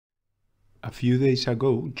A few days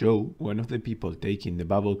ago, Joe, one of the people taking the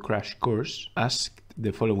Bubble Crash course, asked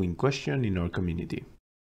the following question in our community.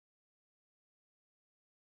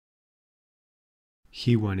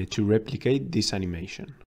 He wanted to replicate this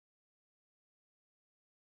animation.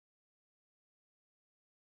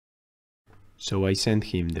 So I sent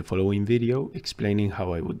him the following video explaining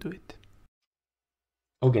how I would do it.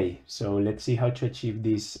 Okay, so let's see how to achieve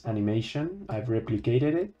this animation. I've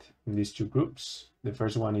replicated it in these two groups. The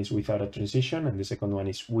first one is without a transition and the second one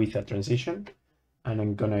is with a transition. And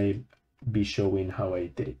I'm gonna be showing how I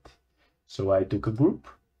did it. So I took a group,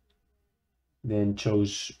 then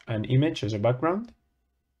chose an image as a background.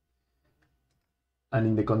 And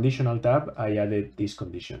in the conditional tab, I added this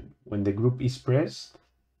condition. When the group is pressed,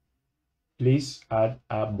 please add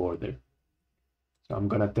a border. So I'm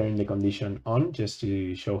gonna turn the condition on just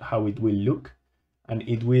to show how it will look. And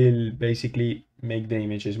it will basically make the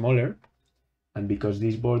image smaller. And because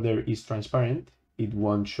this border is transparent, it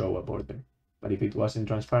won't show a border. But if it wasn't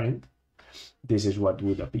transparent, this is what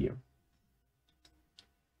would appear.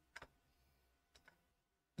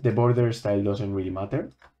 The border style doesn't really matter,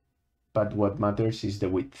 but what matters is the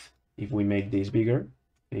width. If we make this bigger,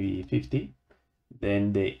 maybe 50,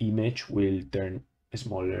 then the image will turn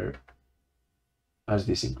smaller as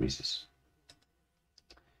this increases.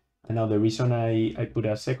 And now the reason I put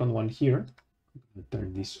a second one here, I'll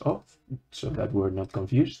turn this off so that we're not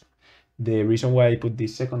confused. The reason why I put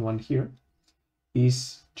this second one here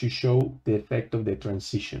is to show the effect of the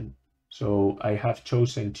transition. So I have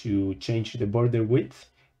chosen to change the border width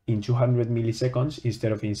in 200 milliseconds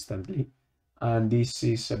instead of instantly. And this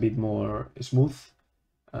is a bit more smooth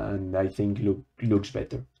and I think looks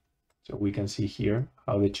better. So we can see here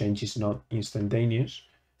how the change is not instantaneous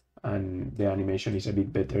and the animation is a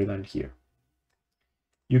bit better than here.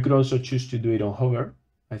 You could also choose to do it on hover.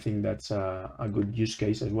 I think that's a good use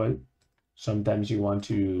case as well. Sometimes you want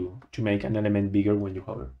to make an element bigger when you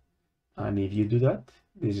hover. And if you do that,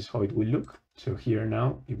 this is how it will look. So here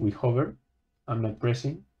now, if we hover, I'm not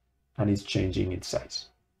pressing and it's changing its size.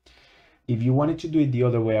 If you wanted to do it the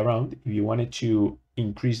other way around, if you wanted to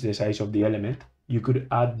increase the size of the element, you could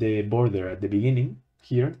add the border at the beginning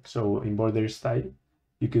here. So in border style,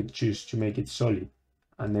 you could choose to make it solid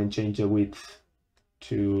and then change the width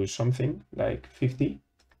to something like 50.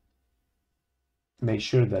 Make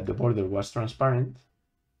sure that the border was transparent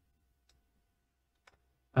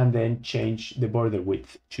and then change the border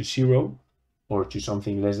width to 0 or to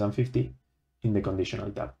something less than 50 in the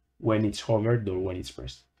conditional tab when it's hovered or when it's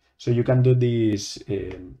pressed. So you can do this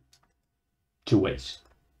two ways.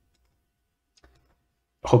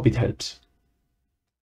 Hope it helps.